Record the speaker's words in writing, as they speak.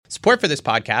Support for this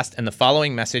podcast and the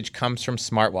following message comes from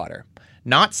Smartwater.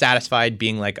 Not satisfied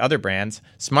being like other brands,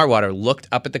 Smartwater looked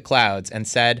up at the clouds and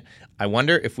said, I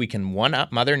wonder if we can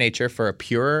one-up Mother Nature for a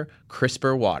purer,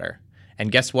 crisper water.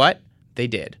 And guess what? They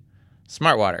did.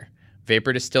 Smartwater.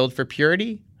 Vapor distilled for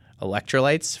purity,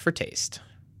 electrolytes for taste.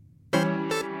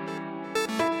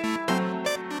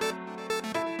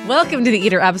 Welcome to the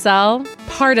Eater Upsell,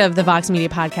 part of the Vox Media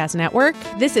Podcast Network.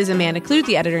 This is Amanda Clute,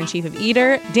 the editor-in-chief of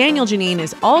Eater. Daniel Janine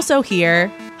is also here.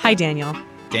 Hi, Daniel.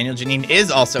 Daniel Janine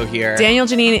is also here. Daniel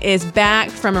Janine is back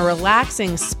from a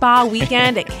relaxing spa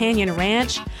weekend at Canyon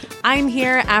Ranch. I'm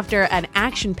here after an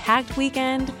action-packed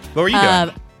weekend. What were you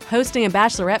doing? Hosting a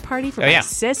bachelorette party for my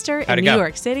sister in New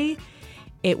York City.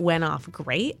 It went off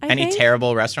great, I think. Any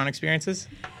terrible restaurant experiences?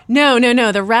 No.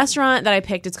 The restaurant that I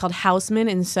picked, it's called Houseman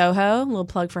in Soho. A little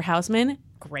plug for Houseman.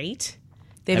 Great.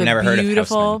 They have I've never heard of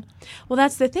beautiful. Houseman. Well,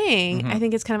 that's the thing. Mm-hmm. I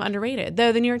think it's kind of underrated.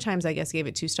 Though the New York Times, I guess, gave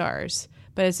it 2 stars.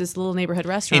 But it's this little neighborhood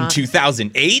restaurant. In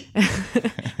 2008?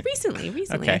 Recently,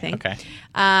 okay, I think. Okay.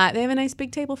 They have a nice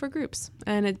big table for groups,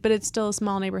 but it's still a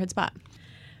small neighborhood spot.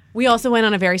 We also went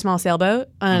on a very small sailboat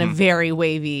on a very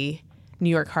wavy New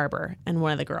York harbor, and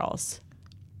one of the girls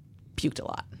puked a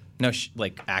lot. No,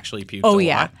 actually puked a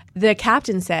lot? The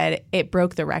captain said it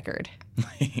broke the record.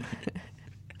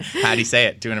 How'd he say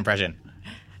it? Do an impression.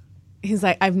 He's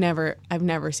like, I've never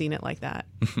seen it like that.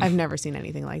 I've never seen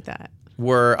anything like that.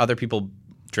 Were other people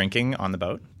drinking on the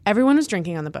boat? Everyone was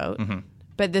drinking on the boat,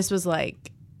 but this was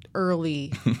like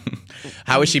early.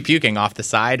 How was she puking? Off the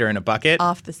side or in a bucket?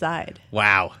 Off the side.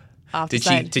 Wow. Off the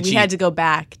side. We had to go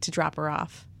back to drop her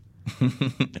off.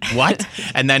 What?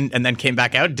 And then came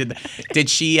back out? Did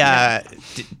she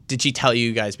did she tell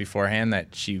you guys beforehand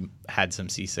that she had some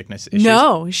seasickness issues?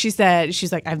 No, she's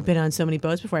like, I've been on so many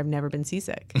boats before, I've never been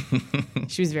seasick.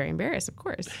 She was very embarrassed, of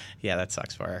course. Yeah, that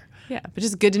sucks for her. Yeah, but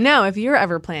just good to know if you're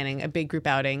ever planning a big group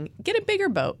outing, get a bigger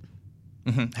boat.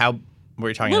 Mm-hmm. How were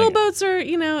you talking? Little boats are,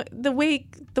 the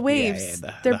waves.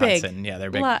 They're big. Hudson. Yeah, they're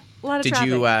big. A lot of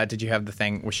traffic. Did you have the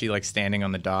thing? Was she like standing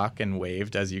on the dock and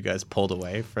waved as you guys pulled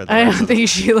away for the? I don't think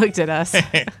she looked at us.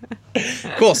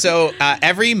 Cool. So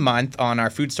every month on our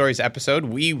Food Stories episode,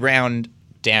 we round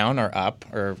down or up,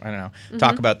 or I don't know,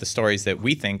 talk about the stories that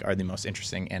we think are the most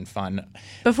interesting and fun.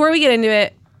 Before we get into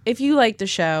it, if you like the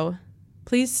show,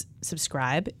 please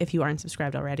subscribe. If you aren't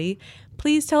subscribed already,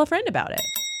 please tell a friend about it.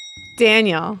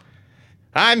 Daniel.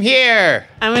 I'm here.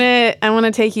 I want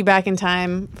to take you back in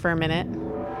time for a minute.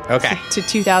 Okay. To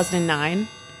 2009.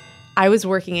 I was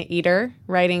working at Eater,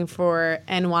 writing for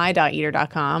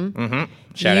ny.eater.com.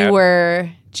 Mm-hmm. You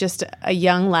were just a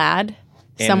young lad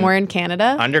somewhere in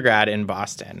Canada. Undergrad in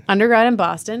Boston.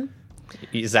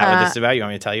 Is that what this is about? You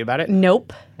want me to tell you about it?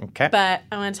 Nope. Okay. But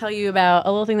I want to tell you about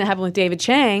a little thing that happened with David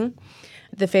Chang,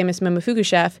 the famous Momofuku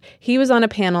chef. He was on a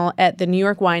panel at the New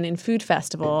York Wine and Food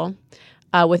Festival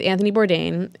with Anthony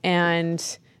Bourdain,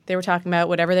 and they were talking about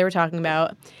whatever they were talking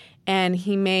about. And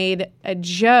he made a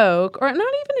joke, or not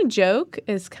even a joke,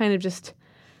 it's kind of just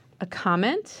a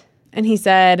comment. And he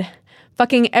said,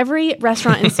 fucking every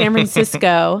restaurant in San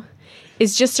Francisco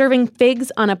is just serving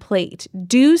figs on a plate.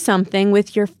 Do something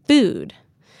with your food.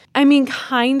 I mean,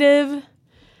 kind of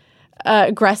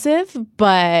aggressive,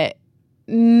 but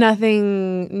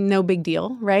no big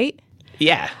deal, right?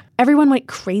 Yeah. Everyone went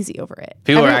crazy over it.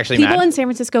 People were actually mad? People in San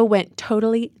Francisco went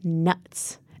totally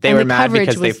nuts. They were mad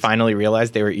because they finally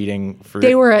realized they were eating fruit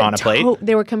on a plate?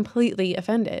 They were completely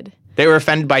offended. They were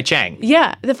offended by Chang.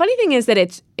 Yeah. The funny thing is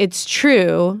that it's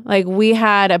true. Like, we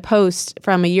had a post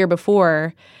from a year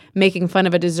before making fun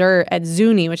of a dessert at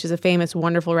Zuni, which is a famous,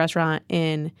 wonderful restaurant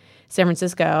in San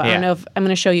Francisco. Yeah. I don't know if I'm going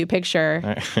to show you a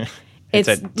picture. It's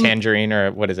a tangerine,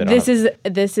 or what is it?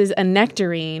 This is a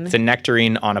nectarine. It's a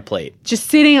nectarine on a plate. Just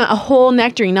sitting on a whole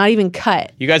nectarine, not even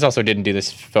cut. You guys also didn't do this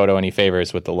photo any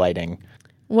favors with the lighting.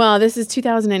 Well, this is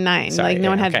 2009. Sorry, no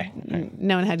one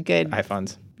had good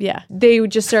iPhones. Yeah. They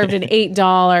just served an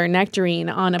 $8 nectarine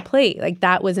on a plate. Like,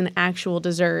 that was an actual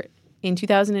dessert in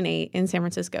 2008 in San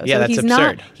Francisco. Yeah, so that's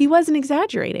absurd. He wasn't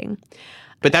exaggerating.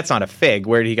 But that's not a fig.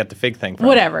 Where did he get the fig thing from?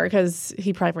 Whatever, because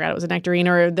he probably forgot it was a nectarine,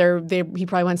 or he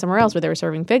probably went somewhere else where they were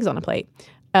serving figs on a plate.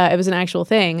 It was an actual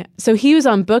thing. So he was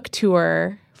on book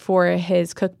tour for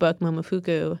his cookbook,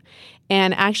 Momofuku,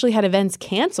 and actually had events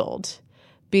canceled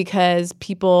because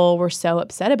people were so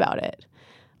upset about it.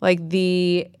 Like,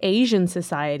 the Asia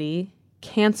Society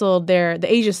canceled their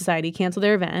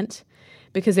event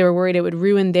because they were worried it would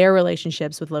ruin their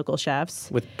relationships with local chefs.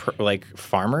 With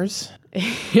farmers?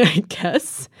 I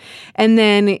guess. And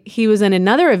then he was in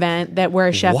another event where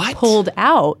a chef pulled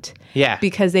out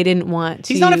because they didn't want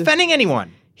to. He's not offending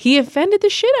anyone. He offended the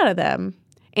shit out of them.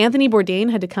 Anthony Bourdain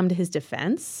had to come to his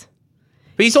defense.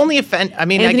 But he's only offended. I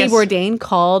mean, Anthony I guess Bourdain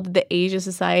called the Asia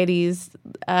Society's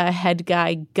head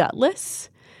guy gutless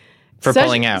for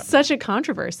pulling out. Such a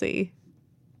controversy.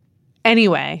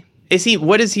 Anyway,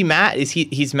 What is he mad?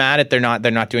 He's mad at they're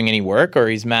not doing any work, or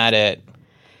he's mad at?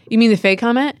 you mean the fake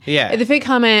comment? Yeah. The fake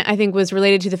comment, I think, was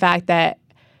related to the fact that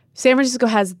San Francisco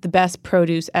has the best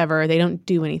produce ever. They don't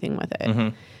do anything with it. Mm-hmm.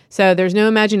 So there's no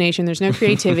imagination. There's no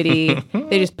creativity.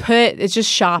 It's just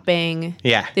shopping.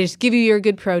 Yeah. They just give you your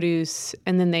good produce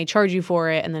and then they charge you for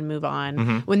it and then move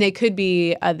on when they could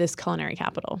be this culinary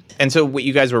capital. And so what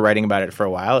you guys were writing about it for a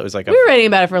while. It was like We were writing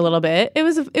about it for a little bit. It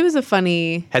was a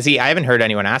funny. I haven't heard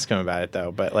anyone ask him about it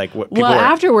though, but like what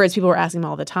afterwards people were asking him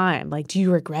all the time, like, do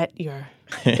you regret your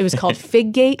it was called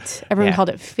Figgate. Everyone called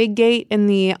it Figgate in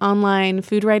the online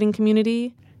food writing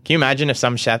community. Can you imagine if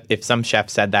some chef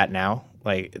said that now?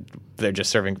 Like they're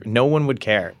just serving. No one would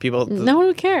care. No one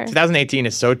would care. 2018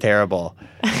 is so terrible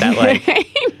that like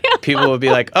people would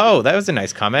be like, "Oh, that was a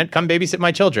nice comment. Come babysit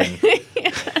my children."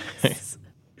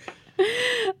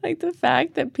 Like the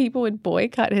fact that people would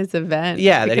boycott his event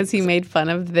because he made fun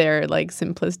of their like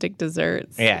simplistic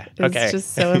desserts. Yeah. It's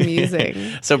just so amusing.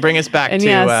 So bring us back to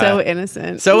so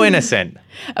innocent. So innocent.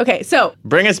 Okay, so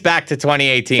bring us back to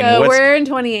 2018. So we're in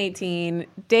 2018.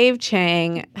 Dave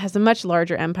Chang has a much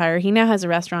larger empire. He now has a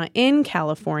restaurant in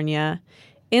California,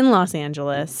 in Los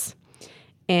Angeles,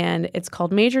 and it's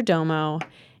called Major Domo,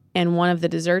 and one of the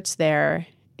desserts there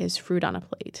is fruit on a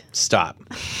plate. Stop.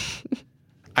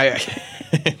 I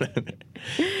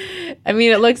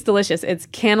mean, it looks delicious. It's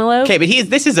cantaloupe. Okay, but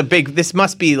this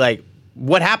must be like,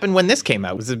 what happened when this came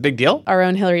out? Was it a big deal? Our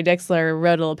own Hillary Dixler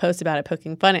wrote a little post about it,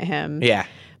 poking fun at him. Yeah.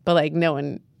 But like no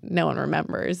one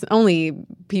remembers. Only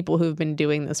people who've been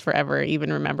doing this forever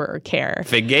even remember or care.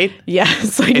 Figgate?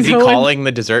 Yes. Is he calling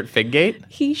the dessert Figgate?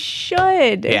 He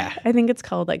should. Yeah. I think it's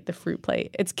called like the fruit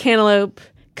plate. It's cantaloupe,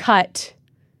 cut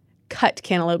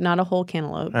cantaloupe, not a whole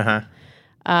cantaloupe. Uh-huh.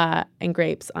 And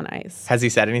grapes on ice. Has he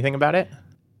said anything about it?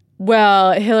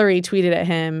 Well, Hillary tweeted at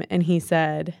him and he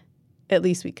said, at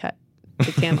least we cut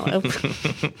the cantaloupe.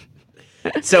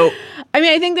 So, I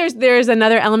mean, I think there's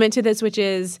another element to this, which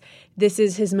is this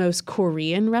is his most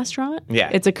Korean restaurant.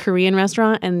 Yeah. It's a Korean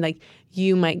restaurant, and like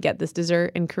you might get this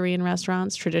dessert in Korean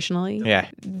restaurants traditionally. Yeah.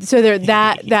 So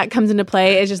that comes into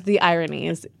play. It's just the irony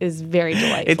is very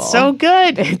delightful. It's so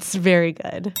good. It's very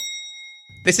good.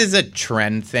 This is a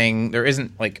trend thing. There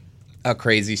isn't like a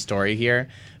crazy story here,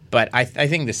 but I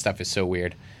think this stuff is so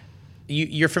weird.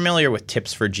 You're familiar with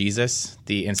Tips for Jesus,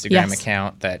 the Instagram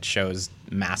account that shows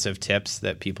massive tips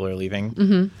that people are leaving?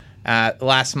 Mm-hmm.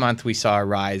 Last month, we saw a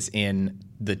rise in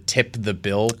the Tip the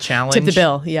Bill challenge. Tip the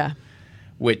bill, yeah.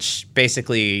 Which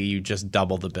basically you just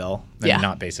double the bill. Yeah.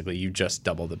 Not basically, you just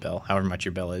double the bill. However much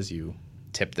your bill is, you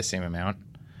tip the same amount.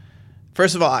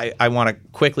 First of all, I want to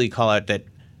quickly call out that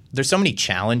there's so many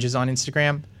challenges on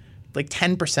Instagram. Like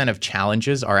 10% of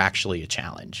challenges are actually a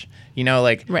challenge. You know,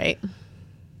 like right.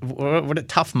 What a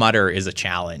Tough Mudder is a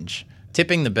challenge.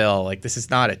 Tipping the bill, like this is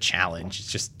not a challenge.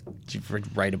 It's just you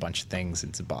write a bunch of things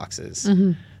into boxes.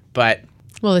 Mm-hmm. But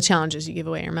well, the challenge is you give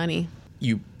away your money.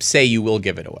 You say you will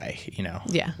give it away, you know,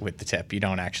 yeah. with the tip. You're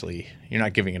not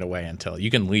giving it away until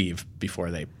you can leave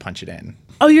before they punch it in.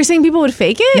 Oh, you're saying people would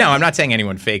fake it? No, I'm not saying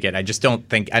anyone fake it. I just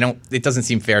it doesn't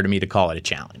seem fair to me to call it a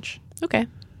challenge. Okay.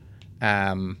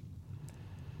 So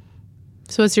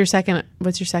what's your second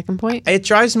point?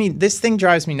 This thing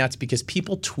drives me nuts because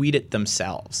people tweet it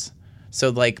themselves. So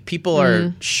like people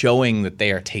are showing that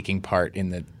they are taking part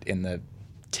in the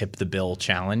Tip the Bill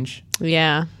challenge.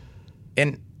 Yeah.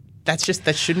 And that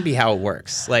shouldn't be how it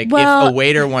works. Like if a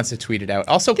waiter wants to tweet it out.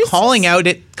 Also calling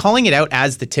it out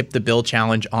as the Tip the Bill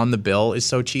challenge on the bill is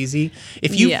so cheesy.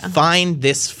 If you find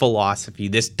this philosophy,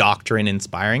 this doctrine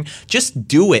inspiring, just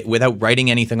do it without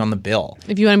writing anything on the bill.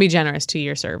 If you want to be generous to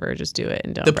your server, just do it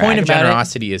and don't. The point of brag about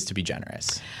generosity is to be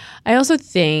generous. I also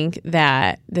think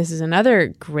that this is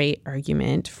another great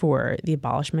argument for the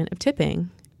abolishment of tipping,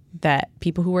 that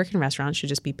people who work in restaurants should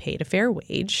just be paid a fair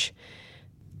wage.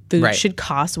 Food should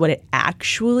cost what it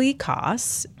actually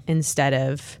costs instead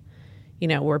of,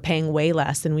 we're paying way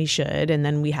less than we should, and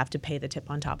then we have to pay the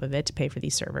tip on top of it to pay for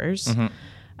these servers.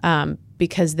 Mm-hmm.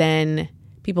 Because then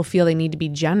people feel they need to be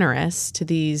generous to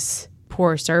these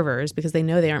poor servers because they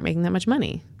know they aren't making that much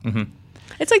money. Mm-hmm.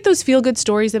 It's like those feel-good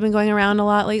stories that have been going around a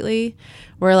lot lately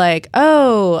where like,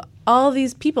 oh, all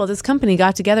these people, this company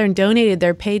got together and donated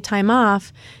their paid time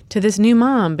off to this new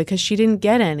mom because she didn't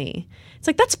get any. It's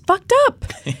like, that's fucked up.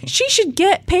 She should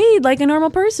get paid like a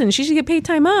normal person. She should get paid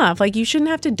time off. Like, you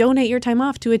shouldn't have to donate your time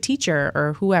off to a teacher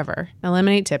or whoever.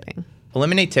 Eliminate tipping.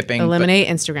 Eliminate tipping. Eliminate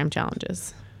Instagram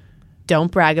challenges.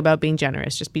 Don't brag about being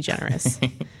generous. Just be generous.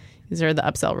 These are the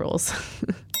upsell rules.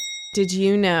 Did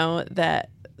you know that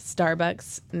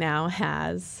Starbucks now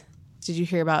has, did you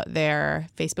hear about their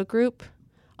Facebook group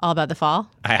all about the fall?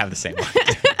 I have the same one.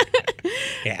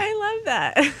 Yeah. I love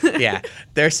that. Yeah.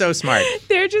 They're so smart.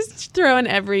 They're just throwing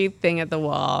everything at the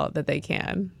wall that they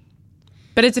can.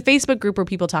 But it's a Facebook group where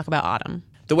people talk about autumn.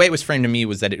 The way it was framed to me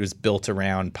was that it was built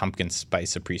around pumpkin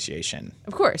spice appreciation.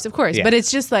 Of course. Yeah. But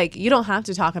it's just like, you don't have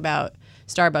to talk about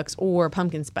Starbucks or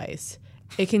pumpkin spice.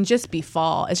 It can just be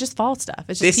fall. It's just fall stuff.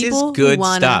 It's just This people is good who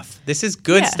wanna, stuff. This is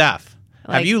good Yeah. stuff.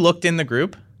 Like- Have you looked in the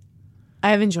group?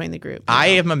 I haven't joined the group. I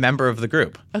am a member of the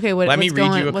group. Okay, Let me what's read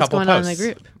going, you a what's couple going posts. on in the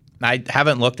group? I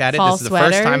haven't looked at it. Fall This is the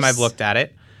first time sweaters? I've looked at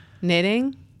it.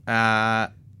 Knitting? Uh,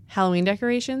 Halloween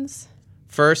decorations?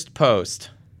 First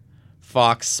post,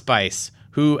 Fox Spice.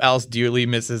 Who else dearly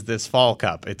misses this fall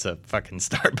cup? It's a fucking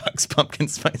Starbucks pumpkin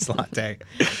spice latte.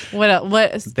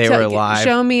 What? They were live.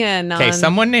 Show me a non. Okay,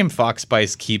 someone named Fox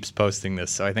Spice keeps posting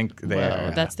this, so I think they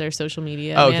are. That's their social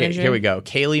media Okay, manager. here we go.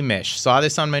 Kaylee Mish saw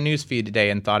this on my newsfeed today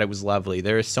and thought it was lovely.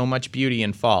 There is so much beauty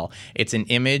in fall. It's an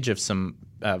image of some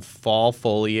fall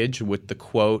foliage with the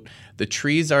quote, "The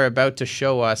trees are about to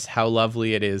show us how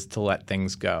lovely it is to let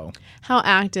things go." How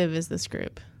active is this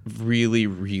group? Really,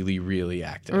 really, really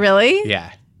active. Really?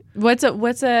 Yeah. What's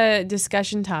a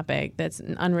discussion topic that's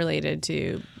unrelated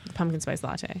to pumpkin spice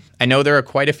latte? I know there are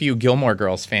quite a few Gilmore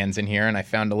Girls fans in here, and I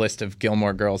found a list of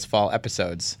Gilmore Girls fall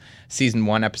episodes. Season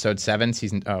 1, Episode 7,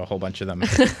 a whole bunch of them.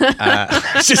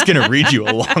 I was just going to read you a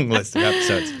long list of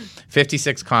episodes.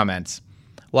 56 comments.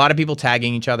 A lot of people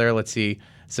tagging each other. Let's see.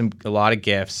 A lot of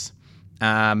GIFs.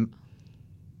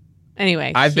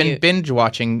 Anyway, I've been cute. binge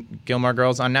watching Gilmore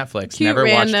Girls on Netflix. Cute Never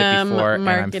watched it random before, and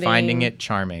I'm marketing. finding it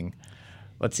charming.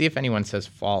 Let's see if anyone says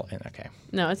fall. Okay.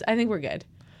 No, I think we're good.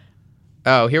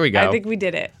 Oh, here we go. I think we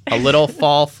did it. A little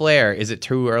fall flare. Is it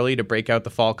too early to break out the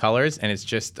fall colors? And it's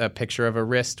just a picture of a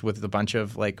wrist with a bunch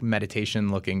of like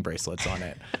meditation-looking bracelets on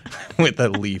it, with a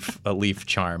leaf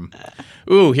charm.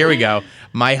 Ooh, here we go.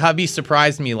 My hubby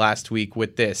surprised me last week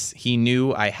with this. He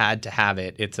knew I had to have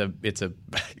it. It's a.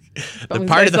 The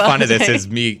part of the fun of this is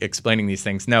me explaining these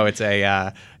things. No, it's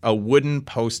a wooden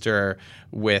poster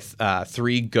with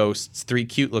three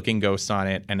cute-looking ghosts on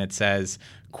it, and it says,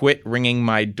 "Quit ringing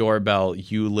my doorbell,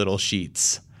 you little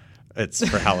sheets." It's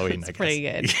for Halloween, I guess. Pretty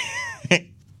good.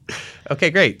 Okay,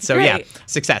 great. So, Great. yeah,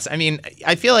 success. I mean,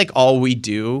 I feel like all we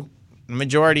do, the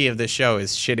majority of this show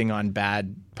is shitting on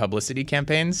bad publicity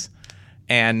campaigns.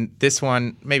 And this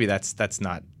one, maybe that's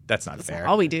not fair.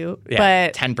 All we do. Yeah,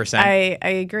 but 10%. I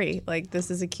agree. Like, this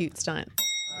is a cute stunt.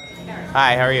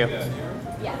 Hi, how are you?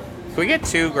 Yeah. Can we get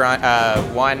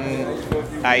one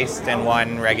iced and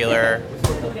one regular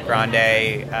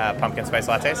grande pumpkin spice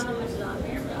lattes?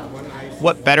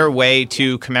 What better way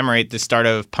to commemorate the start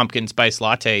of pumpkin spice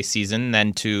latte season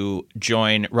than to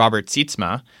join Robert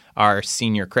Sietsma, our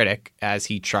senior critic, as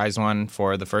he tries one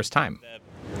for the first time?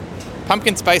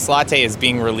 Pumpkin spice latte is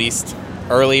being released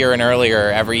earlier and earlier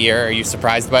every year. Are you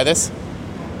surprised by this?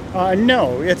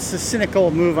 No, it's a cynical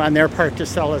move on their part to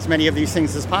sell as many of these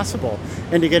things as possible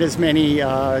and to get as many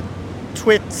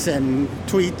tweets and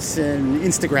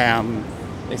Instagram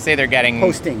They say they're getting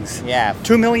postings. Yeah.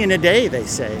 2 million a day, they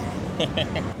say.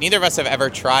 Neither of us have ever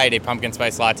tried a pumpkin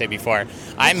spice latte before.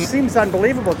 Seems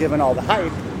unbelievable given all the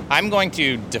hype. I'm going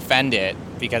to defend it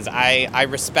because I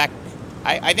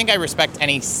think I respect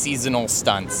any seasonal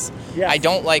stunts. Yes. I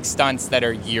don't like stunts that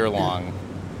are year-long.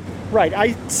 Right,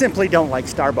 I simply don't like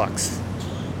Starbucks.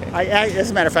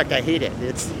 As a matter of fact, I hate it.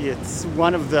 It's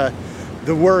one of the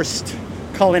worst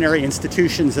culinary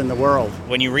institutions in the world.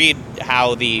 When you read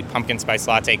how the pumpkin spice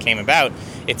latte came about,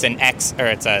 it's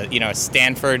a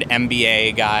Stanford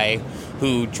MBA guy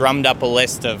who drummed up a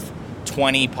list of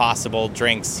 20 possible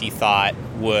drinks he thought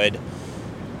would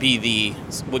be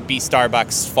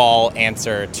Starbucks' fall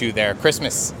answer to their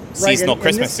seasonal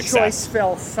Christmas this success. Choice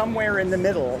fell somewhere in the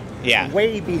middle. Yeah.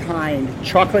 Way behind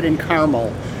chocolate and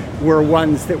caramel were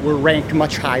ones that were ranked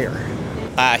much higher.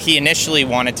 He initially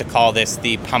wanted to call this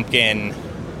the pumpkin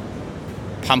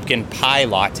pie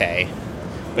latte,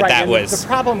 but Right, the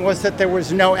problem was that there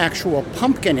was no actual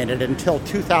pumpkin in it until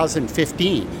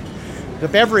 2015. The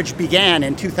beverage began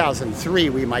in 2003,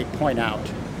 we might point out.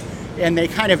 And they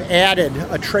kind of added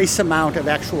a trace amount of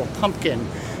actual pumpkin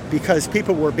because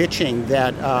people were bitching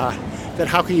that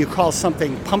how can you call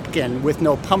something pumpkin with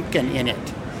no pumpkin in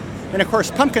it? And of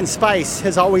course, pumpkin spice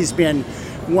has always been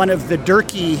one of the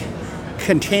dirty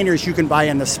containers you can buy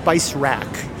in the spice rack,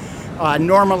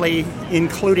 normally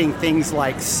including things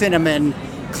like cinnamon,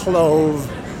 clove,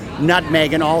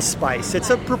 nutmeg, and allspice. It's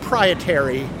a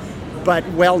proprietary but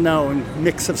well-known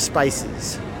mix of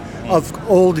spices, of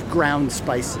old ground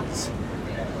spices.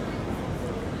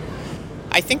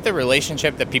 I think the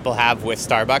relationship that people have with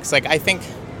Starbucks, I think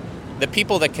the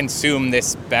people that consume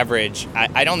this beverage,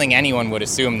 I don't think anyone would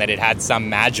assume that it had some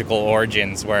magical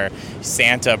origins where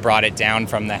Santa brought it down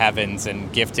from the heavens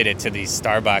and gifted it to these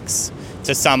Starbucks,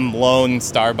 to some lone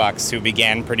Starbucks who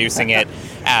began producing it,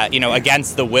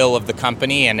 against the will of the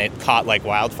company, and it caught like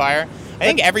wildfire. I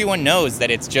think everyone knows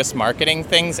that it's just marketing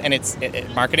things, and it's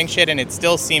marketing shit, and it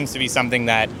still seems to be something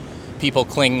that people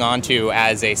cling onto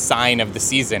as a sign of the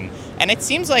season. And it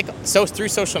seems like through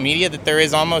social media that there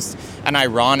is almost an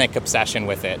ironic obsession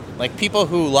with it. Like, people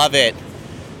who love it,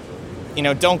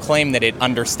 don't claim that it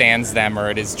understands them or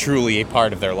it is truly a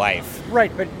part of their life.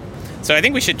 Right, but so I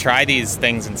think we should try these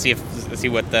things and see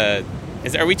what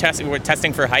are we testing? We're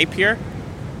testing for hype here.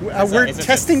 We're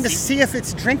testing to see if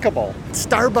it's drinkable.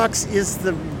 Starbucks is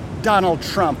the Donald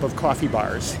Trump of coffee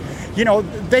bars.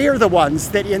 They are the ones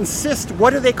that insist.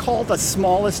 What do they call the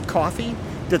smallest coffee?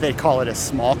 Do they call it a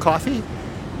small coffee?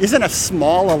 Isn't a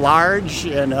small a large,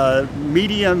 and a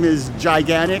medium is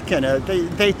gigantic? And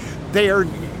they are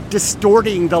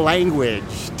distorting the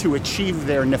language to achieve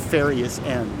their nefarious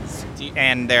ends.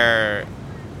 And they're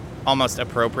almost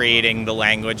appropriating the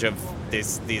language of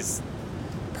these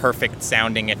perfect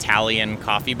sounding Italian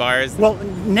coffee bars. Well,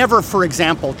 never, for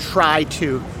example, try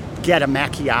to get a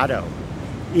macchiato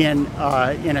in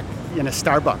a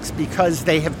Starbucks, because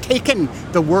they have taken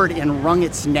the word and wrung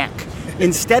its neck.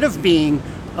 Instead of being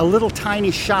a little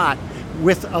tiny shot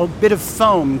with a bit of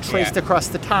foam traced across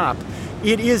the top,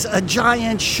 it is a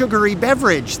giant sugary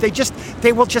beverage.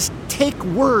 They will just take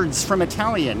words from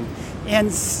Italian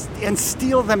and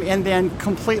steal them and then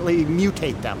completely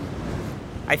mutate them.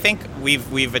 I think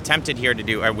we've attempted here to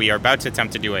do, or we are about to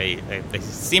attempt to do a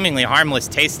seemingly harmless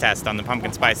taste test on the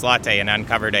pumpkin spice latte, and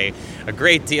uncovered a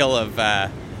great deal of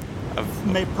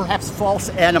perhaps false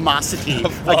animosity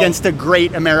against a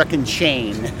great American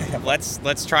chain.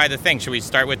 Let's try the thing. Should we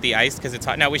start with the iced because it's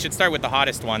hot? No, we should start with the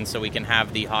hottest one so we can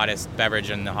have the hottest beverage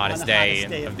and the hottest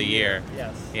day of the year.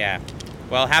 Yes. Yeah.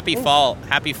 Well, happy fall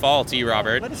to you,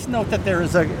 Robert. Let us note that there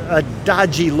is a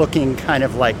dodgy looking kind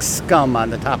of like scum on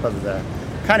the top of the.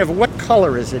 Kind of, what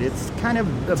color is it? It's kind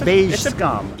of a beige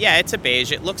scum. Yeah, it's a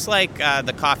beige. It looks like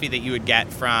the coffee that you would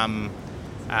get from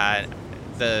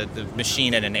the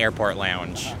machine at an airport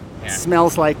lounge. Yeah.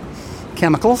 Smells like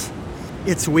chemicals.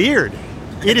 It's weird.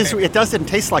 It is. It doesn't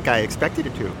taste like I expected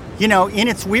it to. In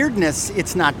its weirdness,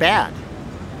 it's not bad.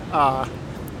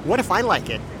 What if I like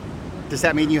it? Does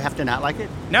that mean you have to not like it?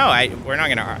 No, we're not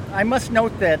going to. I must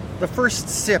note that the first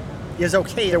sip is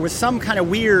okay. There was some kind of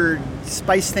weird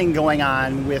spice thing going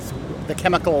on with the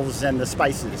chemicals and the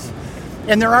spices.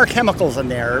 And there are chemicals in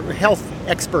there. Health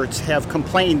experts have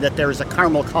complained that there's a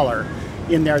caramel color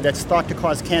in there that's thought to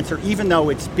cause cancer, even though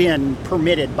it's been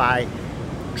permitted by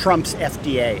Trump's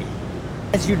FDA.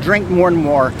 As you drink more and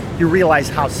more, you realize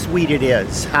how sweet it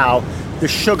is, how the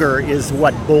sugar is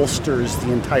what bolsters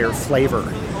the entire flavor.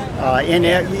 And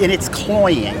it's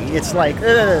cloying. It's like,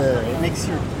 it makes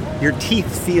your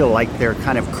teeth feel like they're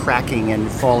kind of cracking and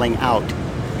falling out.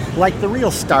 Like the real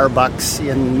Starbucks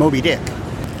in Moby Dick.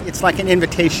 It's like an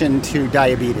invitation to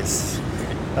diabetes,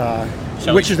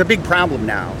 which is a big problem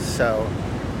now. So,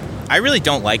 I really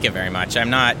don't like it very much. I'm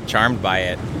not charmed by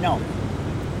it. No.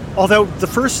 Although the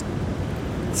first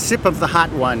sip of the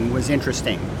hot one was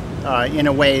interesting in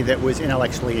a way that was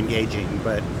intellectually engaging.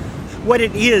 But what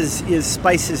it is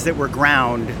spices that were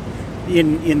ground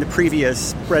in the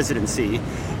previous presidency.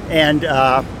 And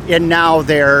now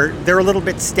they're a little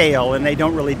bit stale, and they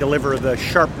don't really deliver the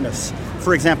sharpness.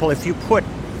 For example, if you put,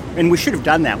 and we should have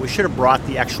done that, we should have brought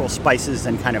the actual spices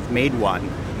and kind of made one.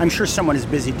 I'm sure someone is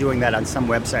busy doing that on some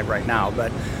website right now,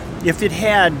 but if it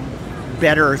had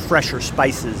better, fresher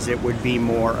spices, it would be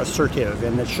more assertive,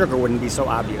 and the sugar wouldn't be so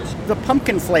obvious. The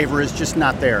pumpkin flavor is just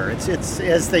not there. It's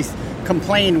as they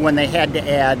complained when they had to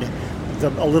add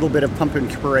a little bit of pumpkin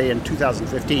puree in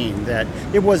 2015, that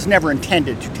it was never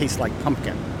intended to taste like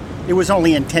pumpkin. It was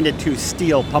only intended to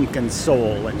steal pumpkin's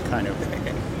soul and kind of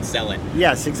sell it.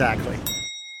 Yes, exactly.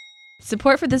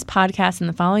 Support for this podcast and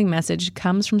the following message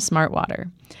comes from Smart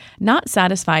Water. Not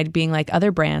satisfied being like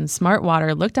other brands, Smart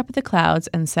Water looked up at the clouds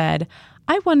and said,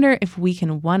 I wonder if we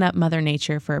can one-up Mother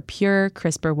Nature for a purer,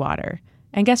 crisper water.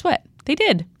 And guess what? They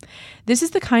did. This is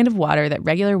the kind of water that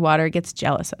regular water gets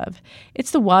jealous of.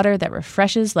 It's the water that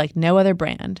refreshes like no other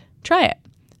brand. Try it.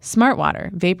 Smart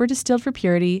Water, vapor distilled for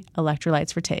purity,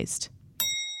 electrolytes for taste.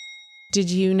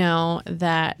 Did you know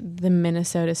that the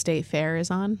Minnesota State Fair is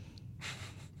on?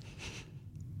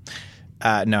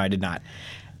 No, I did not.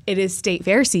 It is State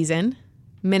Fair season,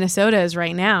 Minnesota is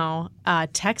right now.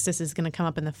 Texas is going to come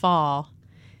up in the fall.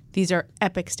 These are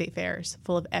epic state fairs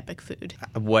full of epic food.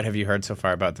 What have you heard so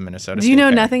far about the Minnesota Do you State know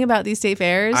Fair? nothing about these state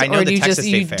fairs? I know or the do you Texas just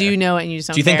State you Fair. do know it and you just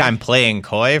don't Do you think care? I'm playing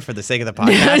coy for the sake of the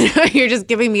podcast? No, you're just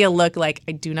giving me a look like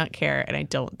I do not care and I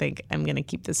don't think I'm going to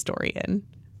keep this story in.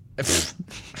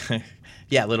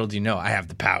 Yeah, little do you know, I have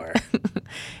the power.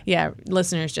 Yeah,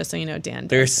 listeners, just so you know, Dan does.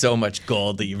 There's so much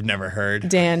gold that you've never heard.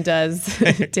 Dan does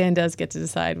get to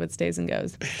decide what stays and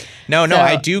goes. No, So-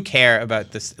 I do care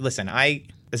about this. Listen,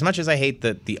 as much as I hate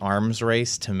the arms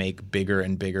race to make bigger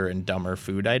and bigger and dumber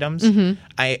food items,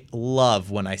 I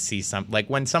love when I see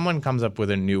when someone comes up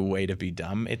with a new way to be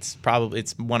dumb. It's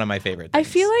one of my favorite things. I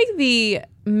feel like the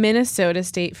Minnesota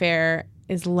State Fair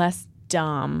is less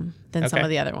dumb than some Okay. of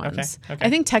the other ones. Okay. I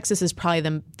think Texas is probably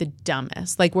the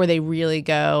dumbest, like where they really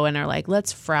go and are like,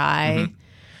 let's fry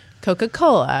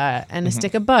Coca-Cola and a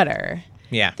stick of butter.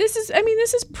 Yeah. This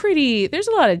is pretty, there's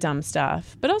a lot of dumb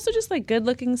stuff, but also just like good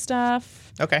looking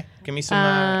stuff. Okay. Give me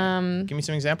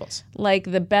some examples. Like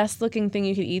the best looking thing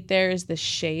you could eat there is the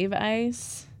shave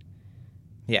ice.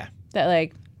 Yeah.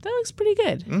 That looks pretty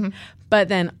good. But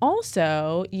then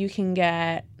also you can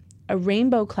get a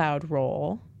rainbow cloud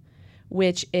roll,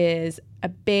 which is a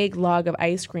big log of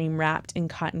ice cream wrapped in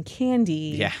cotton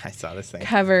candy. Yeah, I saw this thing.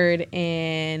 Covered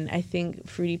in, I think,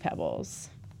 Fruity Pebbles.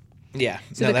 Yeah.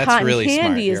 So no, the that's cotton really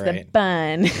candy smart. is You're the right.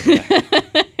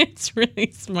 bun. It's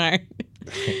really smart.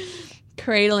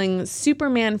 Cradling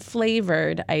Superman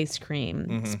flavored ice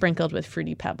cream sprinkled with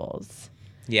Fruity Pebbles.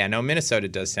 Yeah, no, Minnesota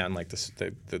does sound like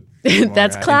the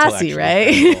That's more, classy, intellectual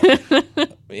right?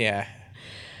 pinnacle. Yeah.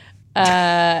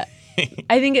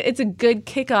 I think it's a good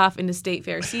kickoff into state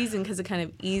fair season because it kind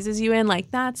of eases you in.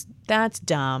 Like that's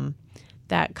dumb,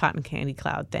 that cotton candy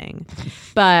cloud thing.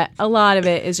 But a lot of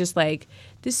it is just like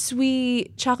this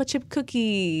sweet chocolate chip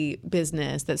cookie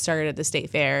business that started at the state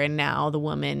fair, and now the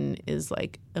woman is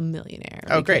like a millionaire.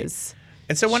 Oh, great. because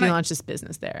And so when she I launched this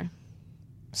business there.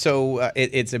 So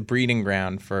it's a breeding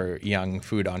ground for young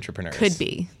food entrepreneurs. Could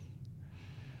be.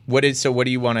 What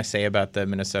do you want to say about the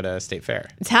Minnesota State Fair?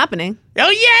 It's happening. Oh,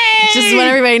 yay! Just to let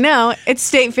everybody know, it's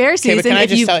state fair but season. can I If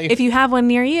just you tell you- if you have one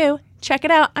near you, check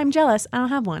it out. I'm jealous. I don't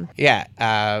have one. Yeah.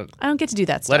 I don't get to do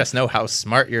that stuff. Let us know how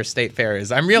smart your state fair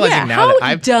is. I'm realizing Yeah, now how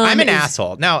that dumb I'm an is-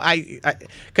 asshole. No,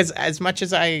 because as much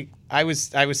as I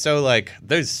was so like,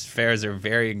 those fairs are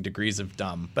varying degrees of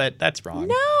dumb, but that's wrong.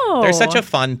 No. They're such a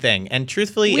fun thing. And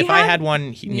truthfully, We if I had- had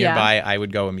one nearby, I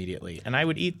would go immediately. And I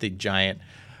would eat the giant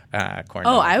corn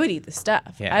Oh, dog. I would eat the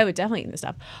stuff. Yeah. I would definitely eat the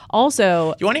stuff.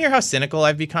 Also, You want to hear how cynical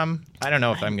I've become? I don't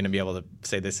know if I'm going to be able to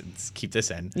say this and keep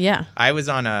this in. yeah. I was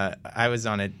on a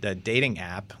dating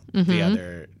app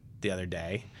the other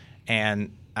day,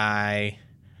 and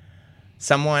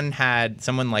someone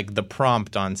like the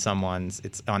prompt on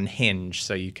it's on Hinge,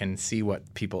 so you can see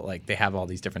what people like. They have all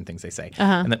these different things they say,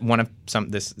 and then one of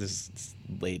this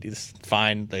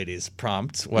fine lady's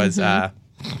prompt was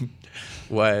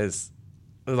was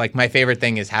like, my favorite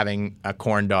thing is having a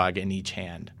corn dog in each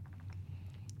hand.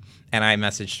 And I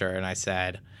messaged her and I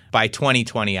said, by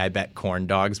 2020, I bet corn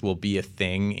dogs will be a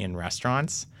thing in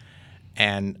restaurants.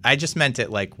 And I just meant it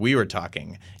like we were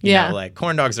talking. You know, like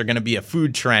corn dogs are going to be a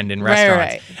food trend in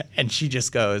restaurants. Right. And she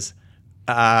just goes,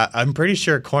 I'm pretty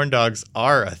sure corn dogs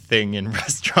are a thing in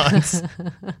restaurants.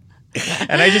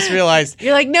 And I just realized.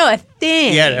 You're like, no, a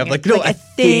thing. Yeah, I'm like, no, a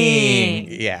thing.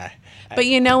 Yeah. But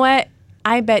you know what?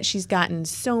 I bet she's gotten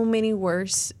so many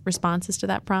worse responses to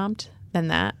that prompt than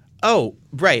that. Oh,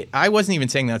 right. I wasn't even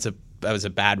saying that was a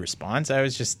bad response. It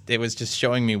was just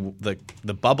showing me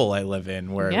the bubble I live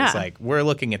in, where it was like, we're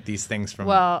looking at these things from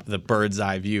the bird's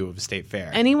eye view of State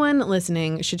Fair. Anyone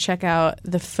listening should check out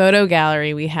the photo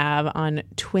gallery we have on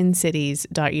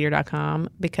twincities.eater.com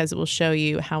because it will show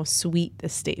you how sweet the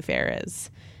State Fair is.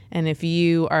 And if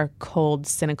you are a cold,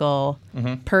 cynical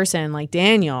person like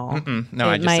Daniel, No,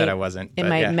 I just said I wasn't. It but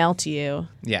might yeah. melt you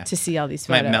to see all these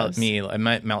photos. It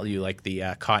might melt you like the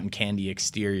cotton candy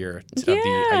exterior of the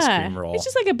ice cream roll. It's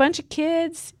just like a bunch of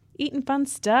kids eating fun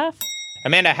stuff.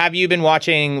 Amanda, have you been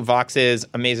watching Vox's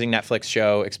amazing Netflix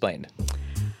show, Explained?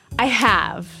 I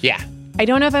have. Yeah. I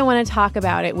don't know if I want to talk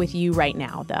about it with you right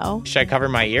now, though. Should I cover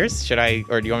my ears? Or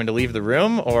do you want me to leave the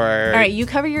room? Or all right, you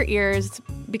cover your ears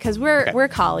because we're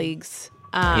colleagues.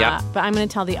 Yep. But I'm going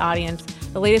to tell the audience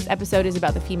the latest episode is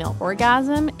about the female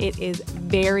orgasm. It is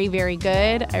very, very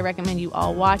good. I recommend you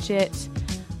all watch it.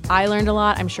 I learned a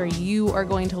lot. I'm sure you are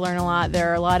going to learn a lot. There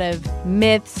are a lot of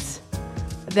myths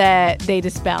that they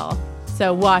dispel.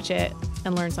 So watch it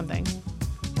and learn something.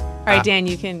 All right, Dan,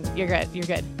 you're good. You're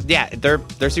good. Yeah,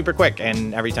 they're super quick,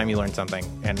 and every time you learn something,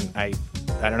 and I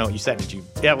don't know what you said. Did you?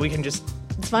 Yeah, we can just.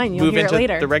 It's fine. You'll move hear it into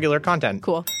later. the regular content.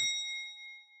 Cool.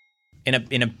 In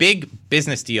a big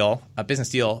business deal, a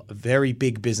very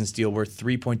big business deal worth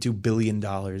 $3.2 billion,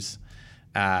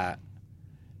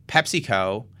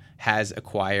 PepsiCo has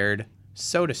acquired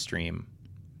SodaStream.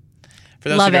 For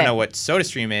those who don't know what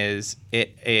SodaStream is,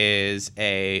 it is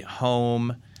a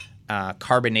home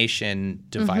carbonation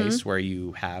device where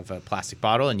you have a plastic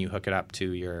bottle and you hook it up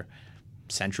to your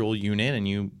central unit and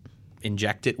you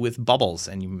inject it with bubbles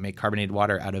and you make carbonated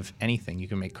water out of anything. You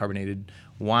can make carbonated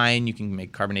wine. You can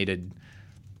make carbonated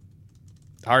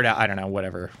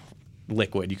whatever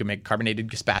liquid. You can make carbonated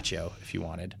gazpacho if you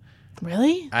wanted.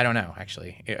 Really? I don't know,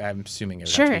 actually. I'm assuming it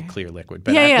would have to be clear liquid.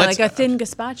 But like a thin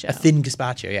gazpacho. A thin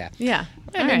gazpacho, yeah. Yeah.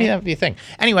 Maybe that would be a thing.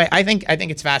 Anyway, I think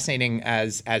it's fascinating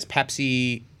as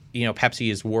Pepsi,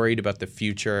 Pepsi is worried about the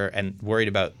future and worried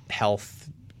about health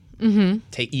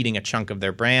eating a chunk of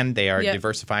their brand. They are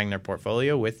diversifying their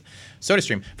portfolio with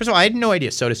SodaStream. First of all, I had no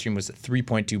idea SodaStream was a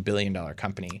 $3.2 billion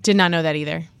company. Did not know that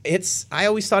either. I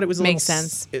always thought it was Makes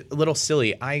sense. A little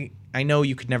silly. I know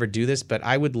you could never do this, but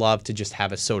I would love to just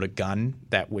have a soda gun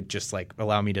that would just like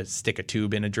allow me to stick a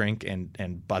tube in a drink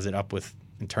and buzz it up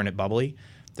and turn it bubbly.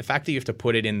 The fact that you have to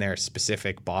put it in their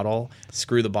specific bottle,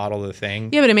 screw the bottle to the thing.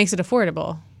 Yeah, but it makes it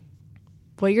affordable.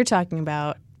 What you're talking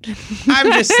about.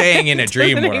 I'm just saying in a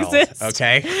dream world, exist.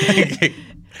 Okay?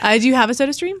 Do you have a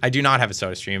SodaStream? I do not have a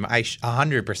SodaStream. I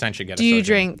 100% should get a Do you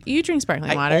SodaStream. You drink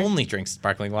sparkling water? I only drink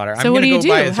sparkling water. So what do you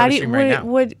do? How do you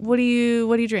what do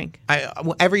you drink?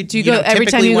 Every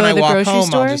time you go to the grocery home,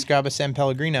 store? I'll just grab a San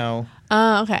Pellegrino.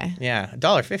 Oh, okay. Yeah,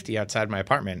 $1.50 outside my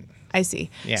apartment. I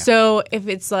see. Yeah. So if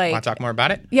it's like, Want to talk more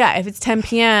about it? Yeah, if it's 10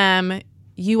 p.m.,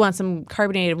 you want some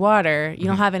carbonated water. You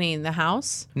don't have any in the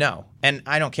house? No, and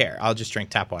I don't care. I'll just drink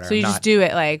tap water. So you just do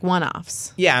it like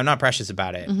one-offs? Yeah, I'm not precious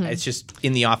about it. It's just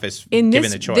in the office, given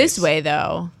the choice. This way,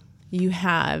 though, you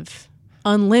have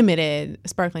unlimited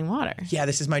sparkling water. Yeah,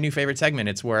 this is my new favorite segment.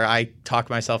 It's where I talk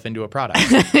myself into a product.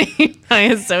 I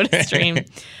a SodaStream.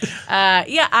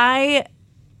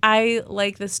 I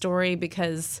like this story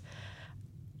because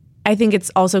I think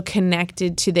it's also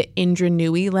connected to the Indra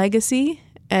Nooyi legacy.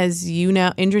 As you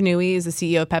know, Indra Nooyi is the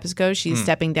CEO of PepsiCo. She's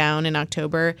stepping down in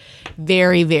October.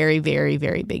 Very, very, very,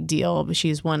 very big deal.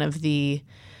 She's one of the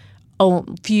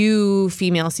few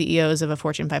female CEOs of a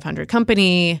Fortune 500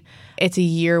 company. It's a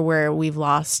year where we've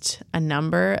lost a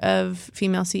number of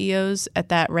female CEOs at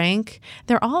that rank.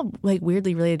 They're all like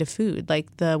weirdly related to food.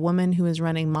 Like the woman who is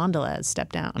running Mondelez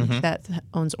stepped down that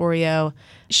owns Oreo.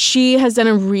 She has done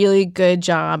a really good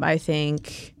job, I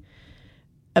think,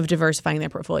 of diversifying their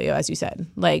portfolio, as you said,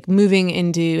 like moving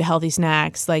into healthy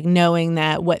snacks, like knowing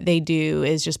that what they do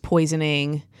is just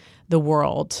poisoning the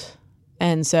world.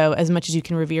 And so as much as you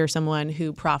can revere someone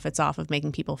who profits off of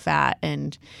making people fat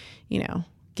and,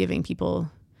 giving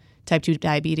people type 2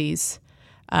 diabetes,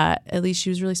 at least she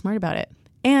was really smart about it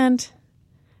and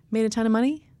made a ton of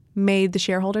money, made the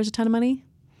shareholders a ton of money.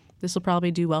 This will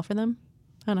probably do well for them.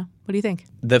 I don't know. What do you think?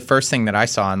 The first thing that I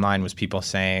saw online was people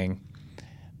saying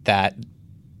that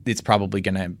it's probably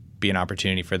going to be an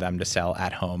opportunity for them to sell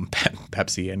at-home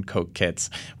Pepsi and Coke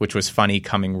kits, which was funny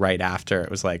coming right after.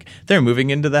 It was like, they're moving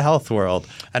into the health world.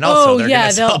 And also they're going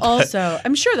to sell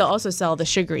I'm sure they'll also sell the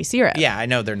sugary syrup. Yeah, I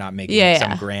know they're not making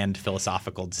some grand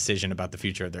philosophical decision about the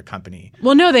future of their company.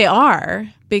 Well, no, they are,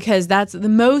 because that's the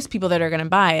most people that are going to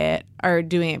buy it are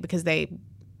doing it because they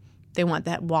want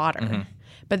that water.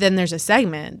 But then there's a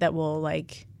segment that will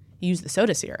like use the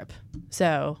soda syrup.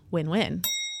 So win-win.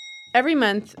 Every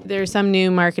month, there's some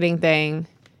new marketing thing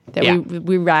that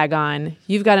we rag on.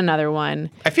 You've got another one.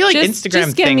 I feel like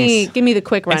Instagram things. Give me the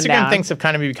quick rundown. Instagram things have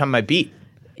kind of become my beat.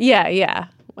 Yeah.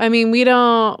 I mean, we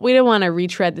don't want to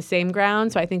retread the same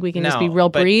ground, so I think we can just be real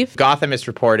brief. Gotham has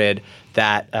reported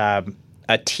that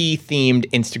a tea-themed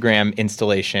Instagram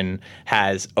installation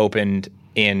has opened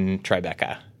in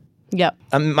Tribeca. Yep.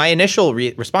 My initial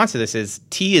response to this is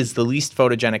tea is the least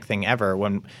photogenic thing ever.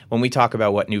 When we talk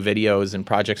about what new videos and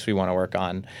projects we want to work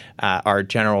on, our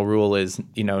general rule is,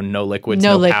 no liquids,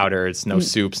 no powders, no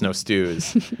soups, no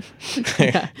stews.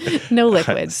 No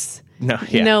liquids.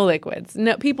 No liquids.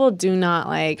 No, people do not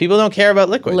like. People don't care about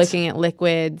liquids. Looking at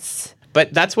liquids.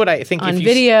 But that's what I think. On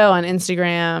video, on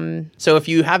Instagram. So if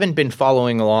you haven't been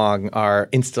following along our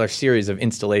series of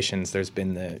installations, there's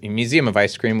been the Museum of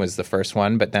Ice Cream was the first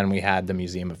one, but then we had the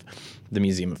Museum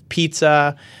of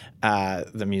Pizza,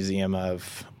 the Museum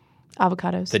of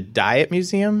Avocados. The Diet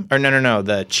Museum, or no,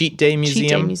 the Cheat Day Museum. Cheat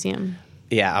Day Museum.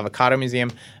 Yeah, Avocado Museum.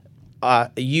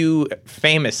 You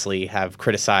famously have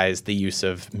criticized the use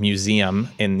of museum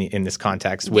in this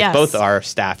context with Yes. both our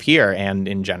staff here and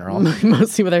in general.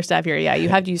 Mostly with our staff here. Yeah, you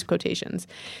have to use quotations.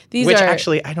 These Which are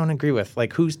actually I don't agree with.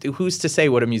 Like, who's to say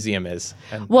what a museum is?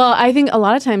 And well, I think a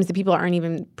lot of times the people aren't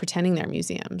even pretending they're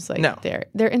museums. Like No. they're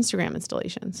Instagram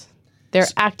installations. They're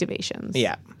activations.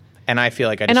 yeah, and I feel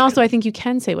like And also I think you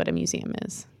can say what a museum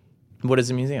is. what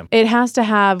is a museum? It has to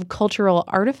have cultural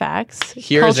artifacts,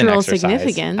 Here's an cultural exercise.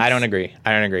 significance. I don't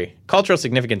agree. Cultural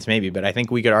significance, maybe, but I think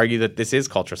we could argue that this is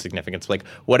cultural significance. Like,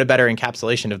 what a better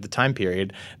encapsulation of the time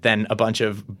period than a bunch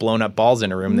of blown up balls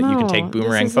in a room that you can take No,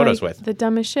 boomerang this is photos like with. The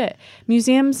dumbest shit.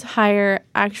 Museums hire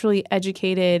actually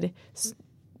educated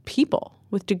people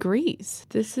with degrees.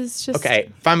 This is just Okay,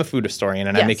 if I'm a food historian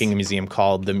and I'm Yes. making a museum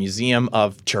called the Museum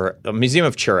of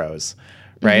Churros,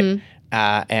 right? Mm-hmm.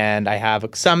 And I have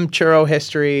some churro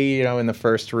history, in the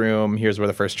first room. Here's where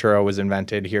the first churro was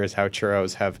invented. Here's how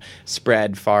churros have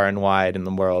spread far and wide in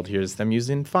the world. Here's them used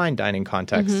in fine dining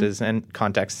contexts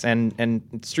and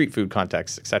street food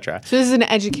contexts, etc. So this is an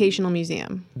educational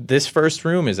museum. This first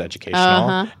room is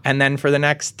educational. And then for the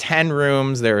next 10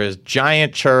 rooms, there is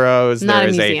giant churros. Not a there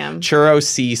is museum. a churro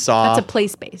seesaw. That's a play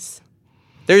space.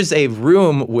 There's a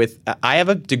room with, I have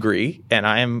a degree, and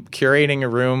I am curating a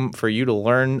room for you to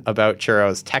learn about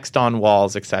churros, text on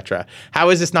walls, etc. How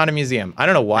is this not a museum? I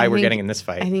don't know why we're getting in this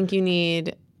fight. I think you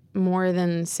need more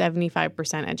than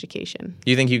 75% education.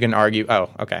 You think you can argue? Oh,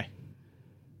 okay.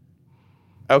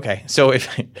 Okay, so if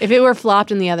If it were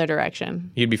flopped in the other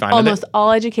direction. you'd be fine Almost with it?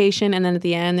 all education, and then at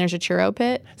the end there's a churro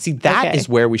pit. See, that is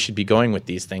Okay. where we should be going with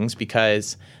these things,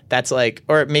 because that's like,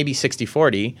 or maybe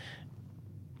 60-40,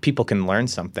 people can learn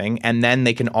something, and then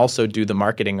they can also do the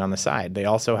marketing on the side. They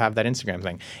also have that Instagram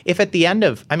thing. If at the end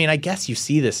of, I guess you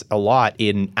see this a lot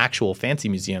in actual fancy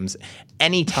museums,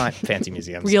 anytime, fancy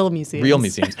museums. Real museums. Real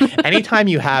museums. Anytime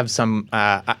you have some,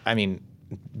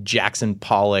 Jackson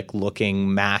Pollock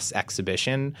looking mass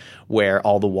exhibition where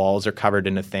all the walls are covered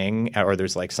in a thing, or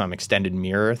there's like some extended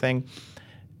mirror thing,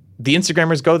 the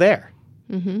Instagrammers go there.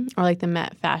 Or like the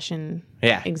Met Fashion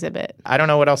Yeah. exhibit. I don't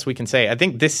know what else we can say. I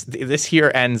think this here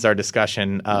ends our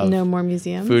discussion of No more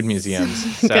museums. food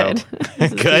museums. So Good.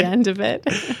 This is good. the end of it.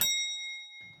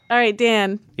 All right,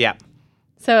 Dan. Yeah.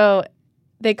 So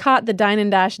they caught the Dine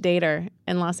and Dash dater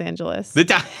in Los Angeles. The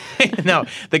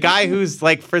guy who's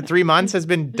like for 3 months has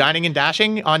been dining and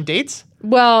dashing on dates.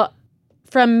 Well,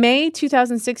 from May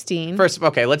 2016. First,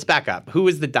 okay, let's back up. Who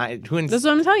is the This is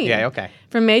what I'm telling you. Yeah, okay.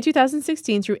 From May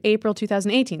 2016 through April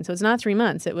 2018. So it's not 3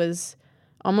 months. It was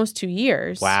almost 2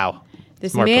 years. Wow.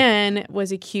 This More man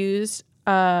was accused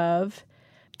of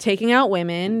taking out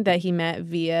women that he met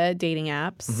via dating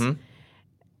apps Mm-hmm.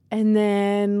 and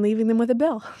then leaving them with a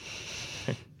bill.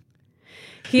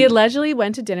 He allegedly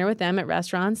went to dinner with them at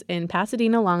restaurants in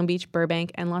Pasadena, Long Beach,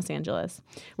 Burbank, and Los Angeles,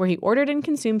 where he ordered and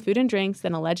consumed food and drinks,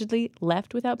 then allegedly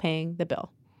left without paying the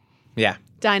bill. Yeah.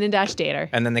 Dine and Dash dater.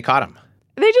 And then they caught him.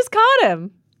 They just caught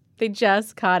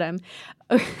him.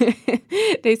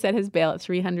 They set his bail at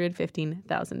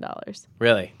 $315,000.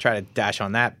 Really? Try to dash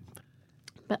on that.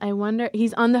 But I wonder,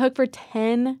 he's on the hook for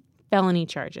 10 felony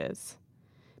charges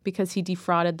because he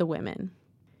defrauded the women.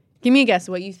 Give me a guess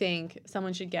what you think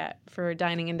someone should get for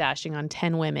dining and dashing on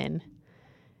 10 women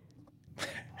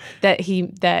that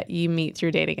you meet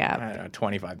through dating app. I don't know,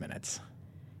 25 minutes.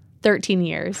 13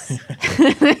 years.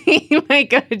 You might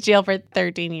go to jail for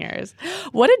 13 years.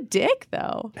 What a dick,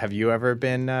 though. Have you ever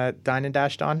been dine and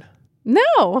dashed on?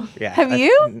 No. Yeah. Have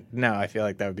you? No, I feel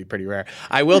like that would be pretty rare.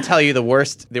 I will tell you the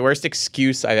worst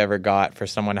excuse I've ever got for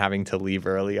someone having to leave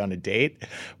early on a date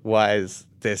was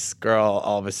this girl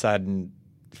all of a sudden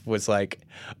was like,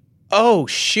 "Oh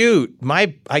shoot,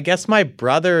 I guess my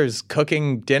brother's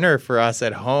cooking dinner for us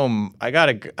at home. I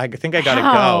think I gotta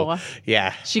How? go."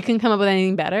 Yeah. She couldn't come up with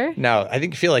anything better? No, I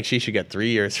feel like she should get 3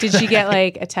 years. Did she get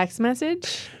like a text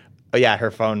message? Oh yeah,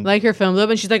 her phone. Like her phone blew up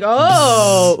and she's like,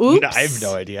 oh, oops. No, I have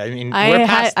no idea. I mean,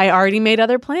 I already made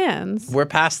other plans. we're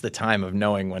past the time of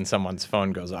knowing when someone's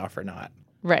phone goes off or not.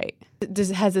 Right.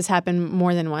 Has this happened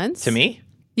more than once? To me?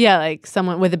 Yeah, like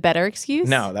someone with a better excuse?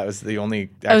 No, that was the only.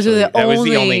 That was Actually, the that only, was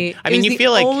the only. I mean, you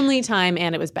feel like. only time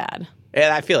and it was bad.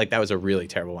 I feel like that was a really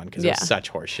terrible one because it Yeah. was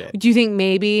such horseshit. Do you think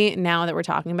maybe now that we're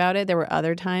talking about it, there were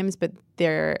other times, but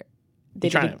they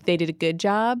did a good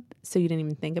job, so you didn't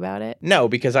even think about it? No,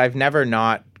 because I've never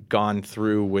not gone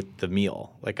through with the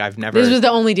meal. Like I've never This was the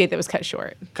only date that was cut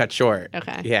short. cut short.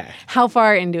 Okay. Yeah. How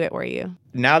far into it were you?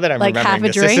 Now that I'm Like half remembering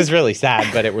a this, drink? this is really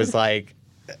sad, but it was like,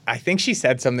 I think she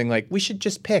said something like, "We should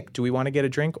just pick. Do we want to get a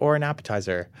drink or an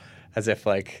appetizer?" As if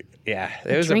like, yeah,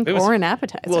 it was Drink it was, or an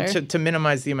appetizer? Well, to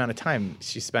minimize the amount of time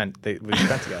we spent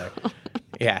together.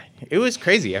 Yeah, it was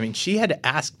crazy. I mean, she had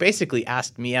basically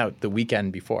asked me out the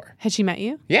weekend before. Had she met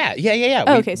you? Yeah.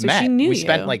 Oh, We okay, so met. she knew you. We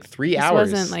spent like 3 This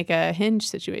hours. wasn't like a Hinge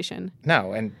situation.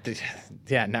 No, and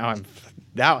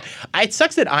now it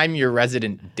sucks that I'm your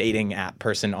resident dating app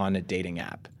person on a dating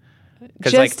app.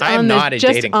 Because like I'm not a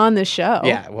dating. Just on the show.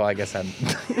 Yeah, well, I guess I'm.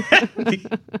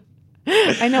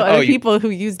 I know other people who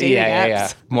use dating apps.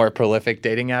 Yeah. More prolific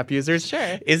dating app users.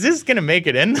 Sure. Is this gonna make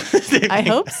it in? I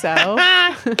hope so.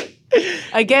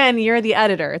 Again, you're the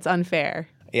editor. It's unfair.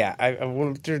 Yeah.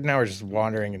 Now we're just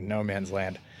wandering in no man's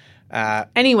land.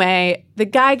 Anyway, the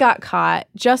guy got caught.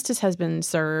 Justice has been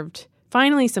served.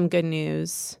 Finally, some good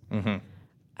news. Mm-hmm.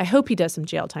 I hope he does some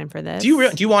jail time for this. Do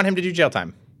you want him to do jail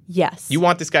time? Yes. You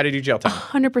want this guy to do jail time?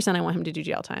 100% I want him to do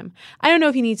jail time. I don't know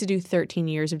if he needs to do 13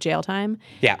 years of jail time.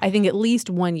 Yeah. I think at least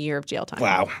 1 year of jail time.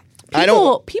 Wow.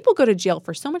 People go to jail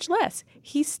for so much less.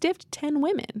 He stiffed 10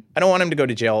 women. I don't want him to go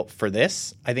to jail for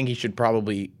this. I think he should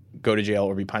probably go to jail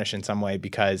or be punished in some way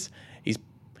because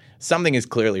something is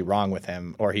clearly wrong with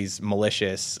him or he's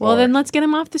malicious. Well, then let's get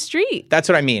him off the street. That's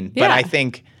what I mean. Yeah. But I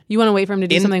think... You want to wait for him to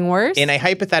do something worse? In a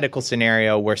hypothetical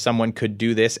scenario where someone could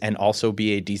do this and also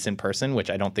be a decent person, which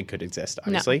I don't think could exist,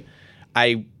 obviously, No.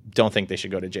 I don't think they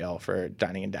should go to jail for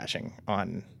dining and dashing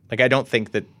on... Like, I don't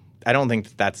think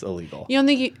that's illegal. You don't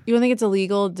think it's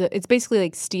illegal? It's basically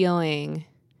like stealing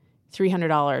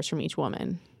 $300 from each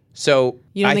woman. So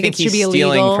you don't I think think it should he's be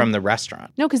stealing illegal? from the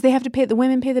restaurant. No, because they have to pay. The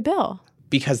women pay the bill.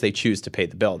 Because they choose to pay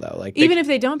the bill, though. Like Even if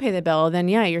they don't pay the bill, then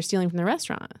yeah, you're stealing from the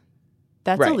restaurant.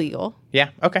 That's Right. illegal. Yeah.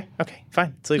 Okay.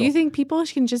 Fine. It's legal. You think people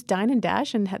can just dine and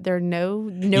dash and there are no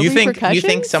You repercussions?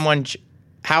 think someone?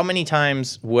 How many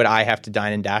times would I have to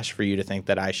dine and dash for you to think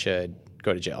that I should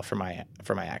go to jail for my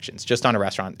actions? Just on a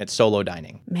restaurant, it's solo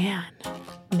dining. Man,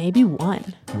 maybe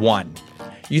one. One.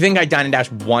 You think I dine and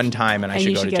dash one time and I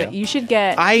should go to jail? You should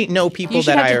get. I know people You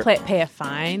should that have to pay a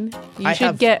fine. You should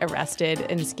have- get arrested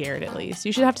and scared at least.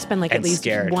 You should have to spend like at And least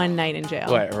scared. 1 night in jail.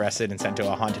 What, arrested and sent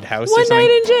to a haunted house or One something?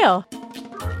 night in jail.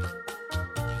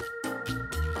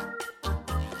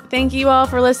 Thank you all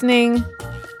for listening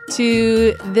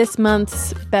to this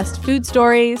month's Best Food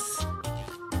Stories.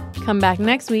 Come back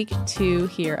next week to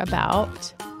hear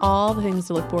about all the things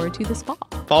to look forward to this fall.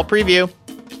 Fall preview.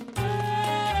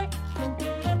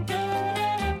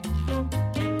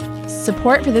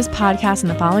 Support for this podcast and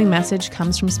the following message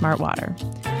comes from Smart Water.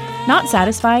 Not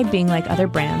satisfied being like other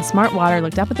brands, Smart Water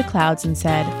looked up at the clouds and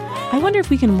said, I wonder if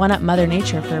we can one-up Mother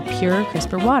Nature for pure,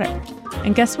 crisper water.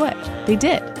 And guess what? They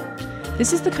did.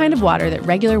 This is the kind of water that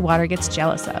regular water gets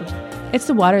jealous of. It's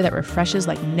the water that refreshes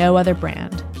like no other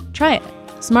brand. Try it.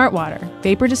 Smart Water.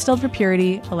 Vapor distilled for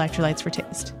purity, electrolytes for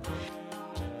taste.